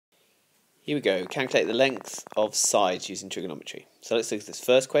Here we go, calculate the length of sides using trigonometry. So let's look at this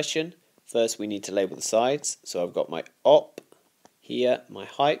first question. First we need to label the sides. So I've got my op here, my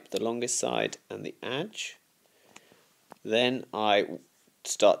height, the longest side, and the edge. Then I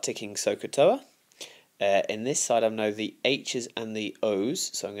start ticking SOHCAHTOA. In this side I know the H's and the O's,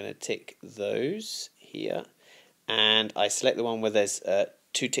 so I'm going to tick those here. And I select the one where there's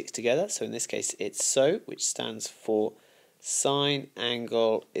two ticks together, so in this case it's SO, which stands for sine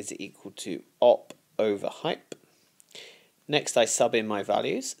angle is equal to op over hype. Next I sub in my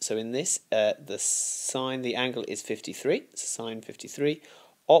values, so in this the angle is 53, so sine 53,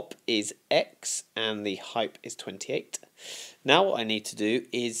 op is x and the hype is 28. Now what I need to do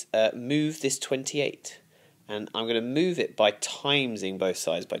is move this 28, and I'm going to move it by timesing both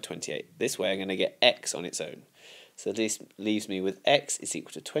sides by 28. This way I'm going to get x on its own. So this leaves me with x is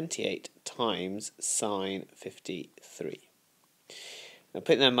equal to 28 times sine 53. Now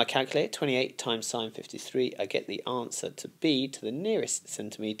putting that in my calculator, 28 times sine 53, I get the answer to be, to the nearest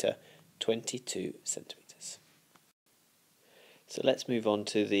centimetre, 22 centimetres. So let's move on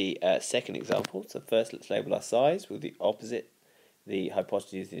to the second example. So first let's label our sides with the opposite, the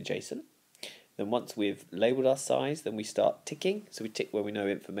hypotenuse, the adjacent. Then once we've labelled our sides, then we start ticking. So we tick where we know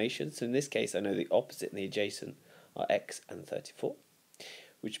information. So in this case I know the opposite and the adjacent are x and 34.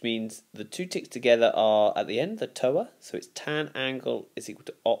 Which means the two ticks together are at the end, the TOA, so it's tan angle is equal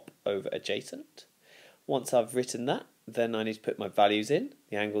to op over adjacent. Once I've written that, then I need to put my values in.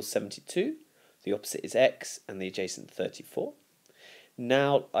 The angle is 72, the opposite is x, and the adjacent 34.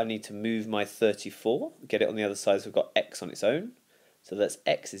 Now I need to move my 34, get it on the other side, so we've got x on its own. So that's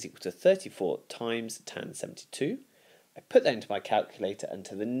x is equal to 34 times tan 72. I put that into my calculator, and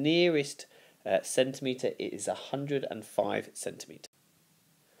to the nearest centimetre, it is 105 centimetres.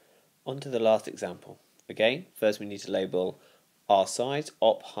 On to the last example. Again, first we need to label our sides,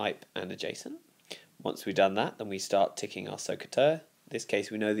 op, hype, and adjacent. Once we've done that, then we start ticking our SOHCAHTOA. In this case,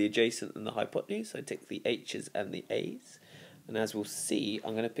 we know the adjacent and the hypotenuse, so I tick the H's and the A's. And as we'll see,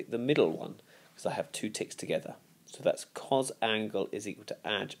 I'm going to pick the middle one, because I have two ticks together. So that's cos angle is equal to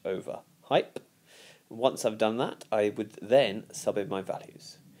adj over hype. Once I've done that, I would then sub in my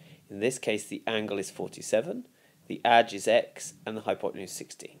values. In this case, the angle is 47, the adj is x, and the hypotenuse is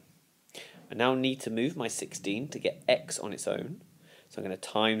 16. I now need to move my 16 to get x on its own. So I'm going to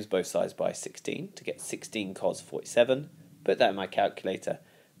times both sides by 16 to get 16 cos 47. Put that in my calculator,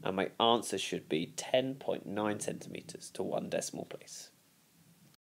 and my answer should be 10.9 centimetres to one decimal place.